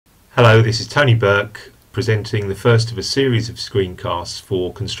Hello, this is Tony Burke presenting the first of a series of screencasts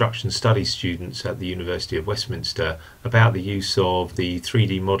for construction studies students at the University of Westminster about the use of the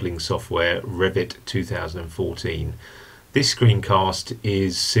 3D modelling software Revit 2014. This screencast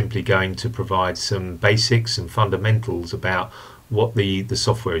is simply going to provide some basics and fundamentals about what the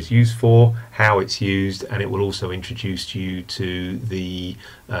software is used for, how it's used, and it will also introduce you to the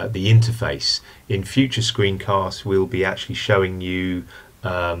interface. In future screencasts we'll be actually showing you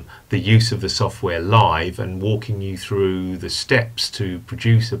the use of the software live and walking you through the steps to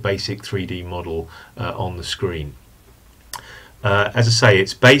produce a basic 3D model on the screen. As I say,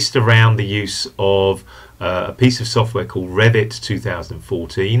 it's based around the use of a piece of software called Revit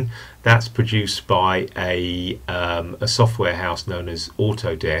 2014 that's produced by a software house known as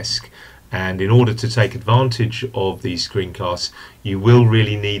Autodesk. And in order to take advantage of these screencasts, you will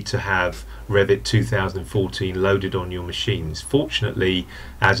really need to have Revit 2014 loaded on your machines. Fortunately,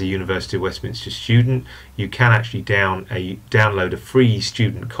 as a University of Westminster student, you can actually download a free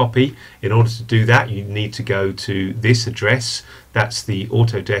student copy. In order to do that, you need to go to this address. That's the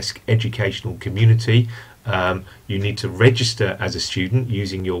Autodesk Educational Community. You need to register as a student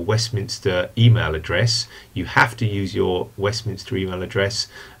using your Westminster email address. You have to use your Westminster email address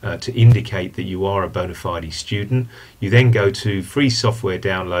to indicate that you are a bona fide student. You then go to free software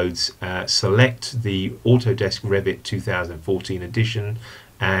downloads, select the Autodesk Revit 2014 edition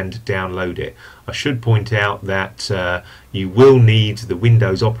and download it. I should point out that you will need the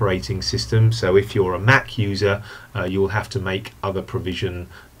Windows operating system, so if you're a Mac user you'll have to make other provision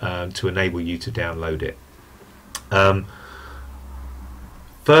to enable you to download it.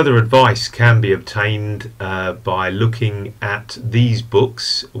 Further advice can be obtained by looking at these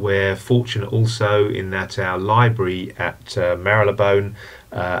books. We're fortunate also in that our library at Marylebone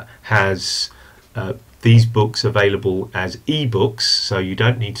has these books available as e-books, so you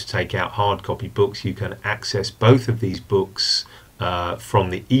don't need to take out hard copy books. You can access both of these books from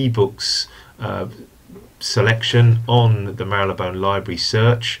the e-books selection on the Marylebone Library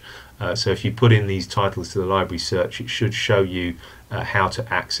search. So if you put in these titles to the library search, it should show you how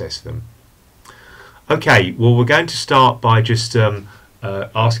to access them. Okay, well, we're going to start by just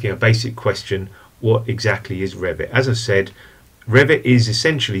asking a basic question: what exactly is Revit? As I said, Revit is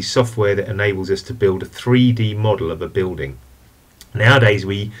essentially software that enables us to build a 3D model of a building. Nowadays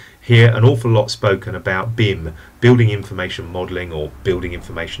we hear an awful lot spoken about BIM, Building Information Modeling, or Building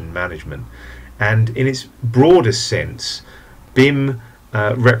Information Management. And in its broadest sense, BIM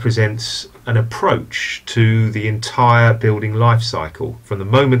represents an approach to the entire building life cycle, from the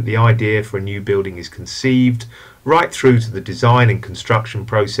moment the idea for a new building is conceived right through to the design and construction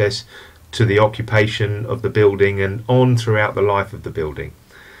process, to the occupation of the building and on throughout the life of the building.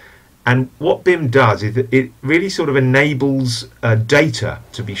 And what BIM does is that it really sort of enables data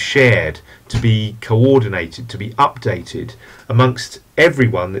to be shared, to be coordinated, to be updated amongst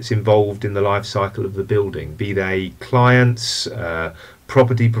everyone that's involved in the life cycle of the building, be they clients,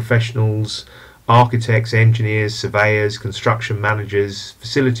 property professionals, architects, engineers, surveyors, construction managers,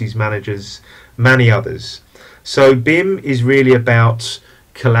 facilities managers, many others. So BIM is really about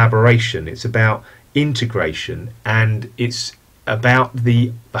collaboration, it's about integration, and it's about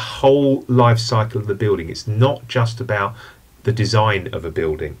the whole life cycle of the building. It's not just about the design of a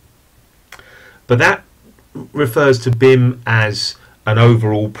building. But that refers to BIM as an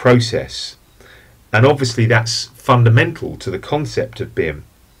overall process. And obviously that's fundamental to the concept of BIM.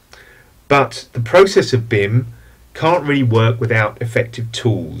 But the process of BIM can't really work without effective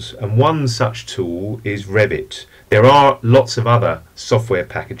tools, and one such tool is Revit. There are lots of other software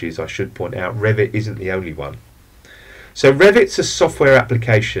packages, I should point out. Revit isn't the only one. So Revit's a software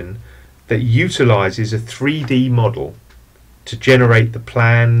application that utilizes a 3D model to generate the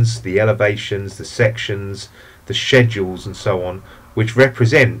plans, the elevations, the sections, the schedules and so on, which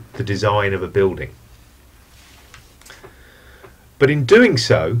represent the design of a building. But in doing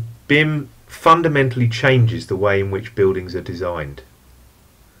so, BIM fundamentally changes the way in which buildings are designed.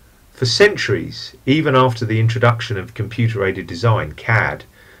 For centuries, even after the introduction of computer-aided design, CAD,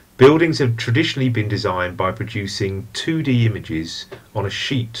 buildings have traditionally been designed by producing 2D images on a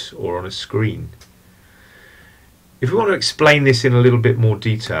sheet or on a screen. If we want to explain this in a little bit more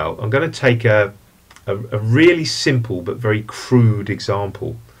detail, I'm going to take a really simple but very crude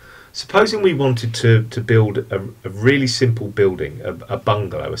example. Supposing we wanted to build a really simple building, a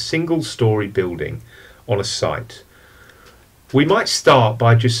bungalow, a single-story building on a site. We might start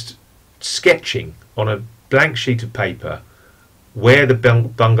by just sketching on a blank sheet of paper where the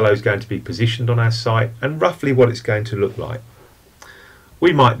bungalow is going to be positioned on our site and roughly what it's going to look like.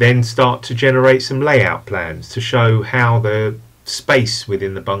 We might then start to generate some layout plans to show how the space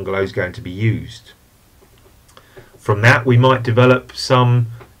within the bungalow is going to be used. From that we might develop some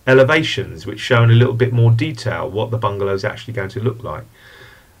elevations which show in a little bit more detail what the bungalow is actually going to look like.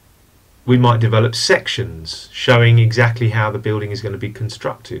 We might develop sections showing exactly how the building is going to be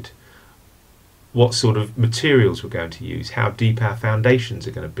constructed, what sort of materials we're going to use, how deep our foundations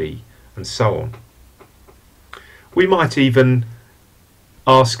are going to be, and so on. We might even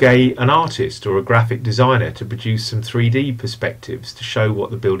ask an artist or a graphic designer to produce some 3D perspectives to show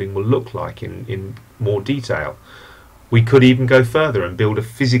what the building will look like in more detail. We could even go further and build a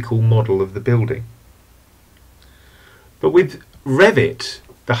physical model of the building. But with Revit,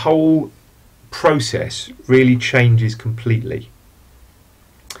 the whole process really changes completely.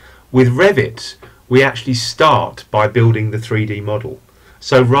 With Revit, we actually start by building the 3D model.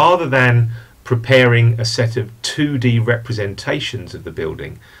 So rather than preparing a set of 2D representations of the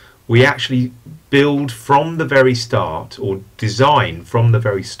building, we actually build from the very start, or design from the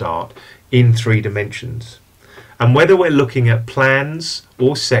very start, in 3 dimensions. And whether we're looking at plans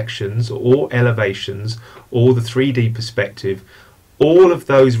or sections or elevations or the 3D perspective, all of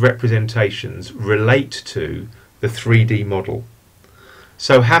those representations relate to the 3D model.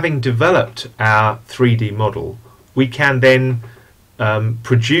 So having developed our 3D model, we can then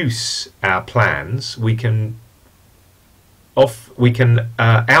produce our plans. We can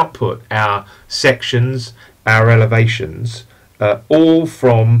output our sections, our elevations, all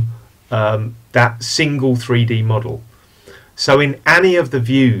from that single 3D model. So in any of the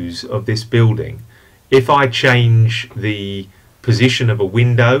views of this building, if I change the position of a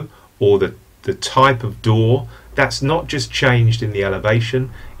window or the type of door, that's not just changed in the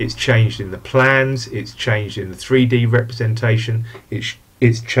elevation, it's changed in the plans, it's changed in the 3D representation,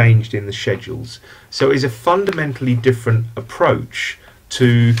 it's changed in the schedules. So it's a fundamentally different approach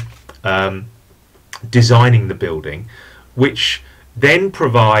to designing the building, which then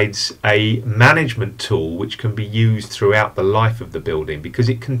provides a management tool which can be used throughout the life of the building, because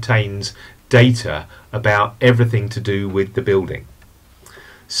it contains data about everything to do with the building.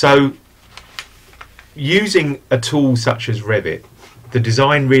 So using a tool such as Revit, the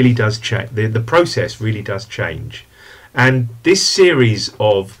design really does change, the process really does change. And this series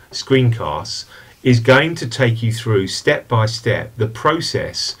of screencasts is going to take you through step by step the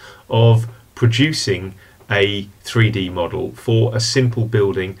process of producing a 3D model for a simple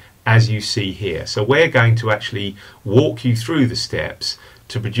building as you see here. So we're going to actually walk you through the steps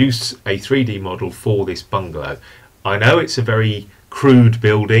to produce a 3D model for this bungalow. I know it's a very crude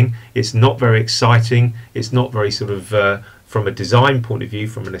building, it's not very exciting, it's not very sort of from a design point of view,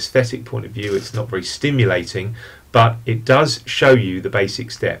 from an aesthetic point of view, it's not very stimulating, but it does show you the basic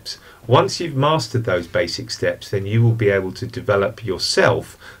steps. Once you've mastered those basic steps, then you will be able to develop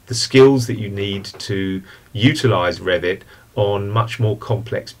yourself the skills that you need to utilize Revit on much more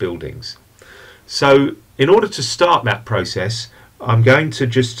complex buildings. So in order to start that process, I'm going to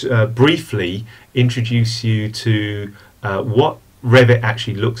just briefly introduce you to what Revit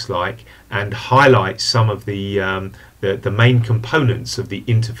actually looks like and highlight some of the main components of the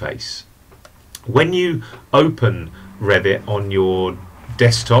interface. When you open Revit on your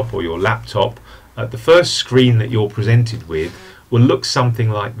desktop or your laptop, the first screen that you're presented with will look something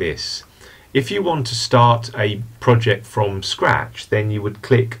like this. If you want to start a project from scratch, then you would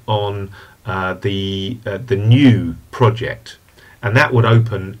click on the new project, and that would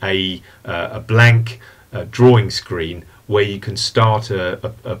open a blank drawing screen where you can start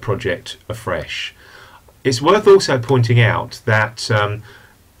a project afresh. It's worth also pointing out that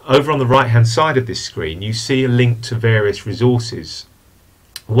over on the right hand side of this screen you see a link to various resources,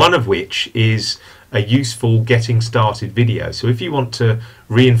 one of which is a useful getting started video. So if you want to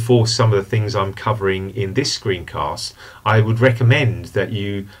reinforce some of the things I'm covering in this screencast, I would recommend that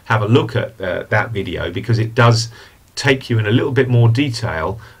you have a look at that video, because it does take you in a little bit more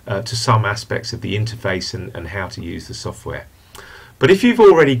detail to some aspects of the interface and how to use the software. But if you've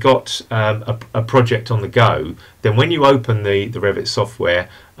already got a project on the go, then when you open the Revit software,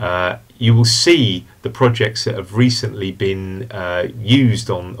 you will see the projects that have recently been used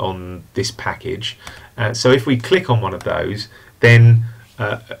on this package. So if we click on one of those, then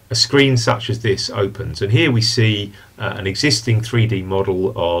a screen such as this opens, and here we see an existing 3D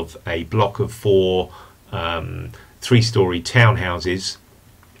model of a block of 4 3-story townhouses,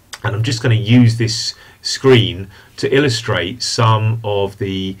 and I'm just going to use this screen to illustrate some of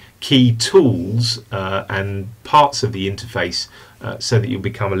the key tools and parts of the interface so that you'll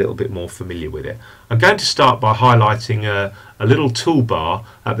become a little bit more familiar with it. I'm going to start by highlighting a little toolbar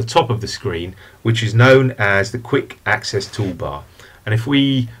at the top of the screen, which is known as the Quick Access Toolbar. And if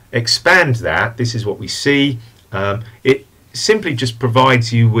we expand that, this is what we see. It simply just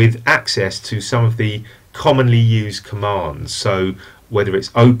provides you with access to some of the commonly used commands. So whether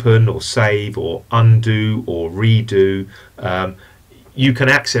it's open or save or undo or redo, you can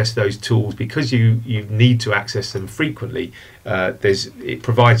access those tools because you need to access them frequently. It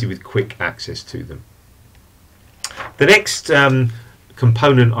provides you with quick access to them. The next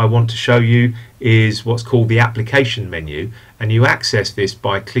component I want to show you is what's called the application menu, and you access this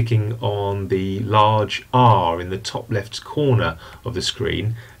by clicking on the large R in the top left corner of the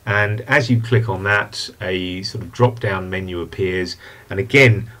screen, and as you click on that, a sort of drop down menu appears, and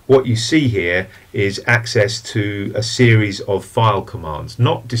again what you see here is access to a series of file commands,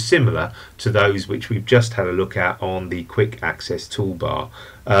 not dissimilar to those which we've just had a look at on the quick access toolbar.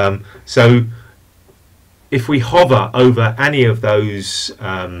 So if we hover over any of those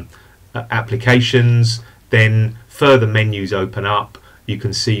applications, then further menus open up. You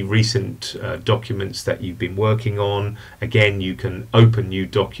can see recent documents that you've been working on. Again, you can open new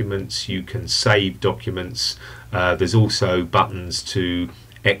documents, you can save documents. There's also buttons to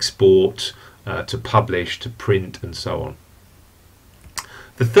export, to publish, to print, and so on.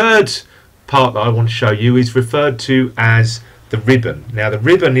 The third part that I want to show you is referred to as the ribbon. Now, the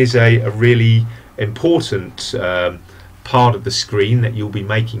ribbon is a really important part of the screen that you'll be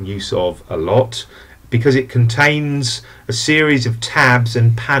making use of a lot, because it contains a series of tabs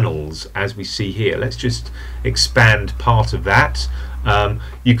and panels, as we see here. Let's just expand part of that.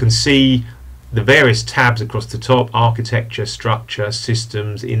 You can see the various tabs across the top: architecture, structure,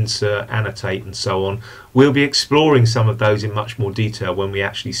 systems, insert, annotate, and so on. We'll be exploring some of those in much more detail when we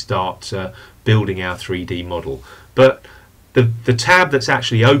actually start building our 3D model. But the tab that's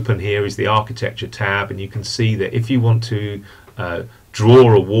actually open here is the architecture tab, and you can see that if you want to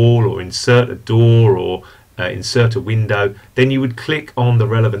draw a wall or insert a door or insert a window, then you would click on the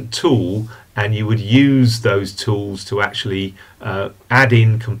relevant tool and you would use those tools to actually add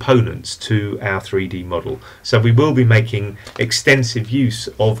in components to our 3D model. So we will be making extensive use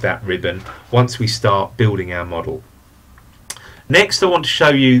of that ribbon once we start building our model. Next, I want to show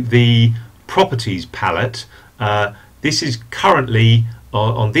you the properties palette. This is currently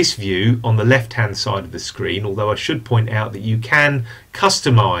on this view on the left hand side of the screen, although I should point out that you can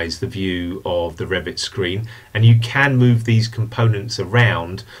customize the view of the Revit screen and you can move these components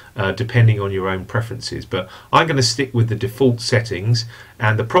around depending on your own preferences, but I'm going to stick with the default settings,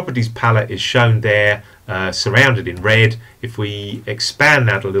 and the properties palette is shown there surrounded in red. If we expand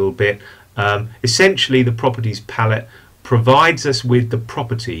that a little bit, essentially the properties palette provides us with the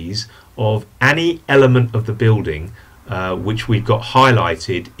properties of any element of the building which we've got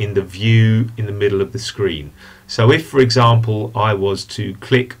highlighted in the view in the middle of the screen. So if, for example, I was to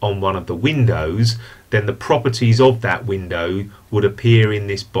click on one of the windows, then the properties of that window would appear in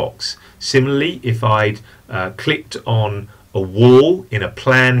this box. Similarly, if I'd clicked on a wall in a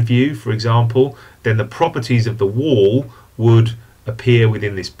plan view, for example, then the properties of the wall would appear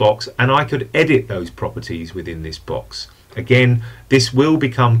within this box, and I could edit those properties within this box. Again, this will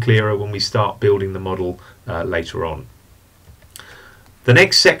become clearer when we start building the model later on. The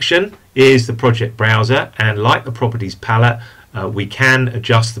next section is the project browser, and like the properties palette, we can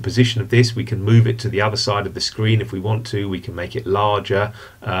adjust the position of this. We can move it to the other side of the screen if we want to. We can make it larger,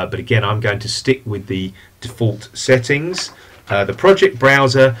 but again, I'm going to stick with the default settings. The project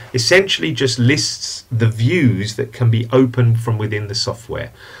browser essentially just lists the views that can be opened from within the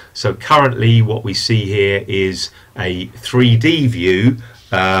software. So currently what we see here is a 3D view,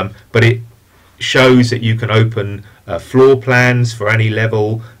 but it shows that you can open floor plans for any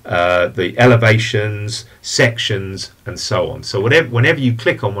level, the elevations, sections, and so on. So whenever you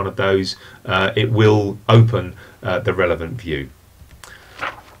click on one of those, it will open the relevant view.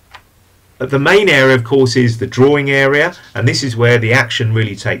 The main area, of course, is the drawing area, and this is where the action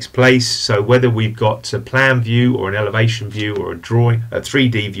really takes place. So whether we've got a plan view or an elevation view or a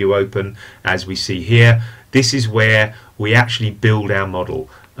 3D view open, as we see here, this is where we actually build our model.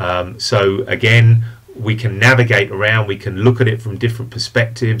 So again, we can navigate around, we can look at it from different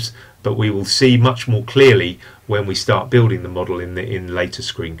perspectives, but we will see much more clearly when we start building the model in later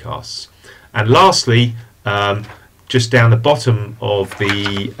screencasts. And lastly, just down the bottom of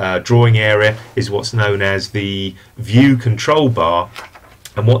the drawing area is what's known as the view control bar.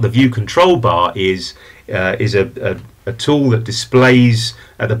 And what the view control bar is a tool that displays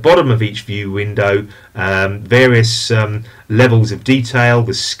at the bottom of each view window various levels of detail,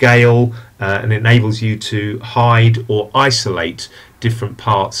 the scale, and enables you to hide or isolate different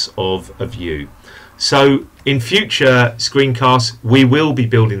parts of a view. So in future screencasts we will be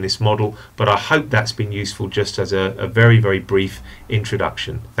building this model, but I hope that's been useful just as a very brief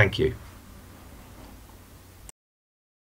introduction. Thank you.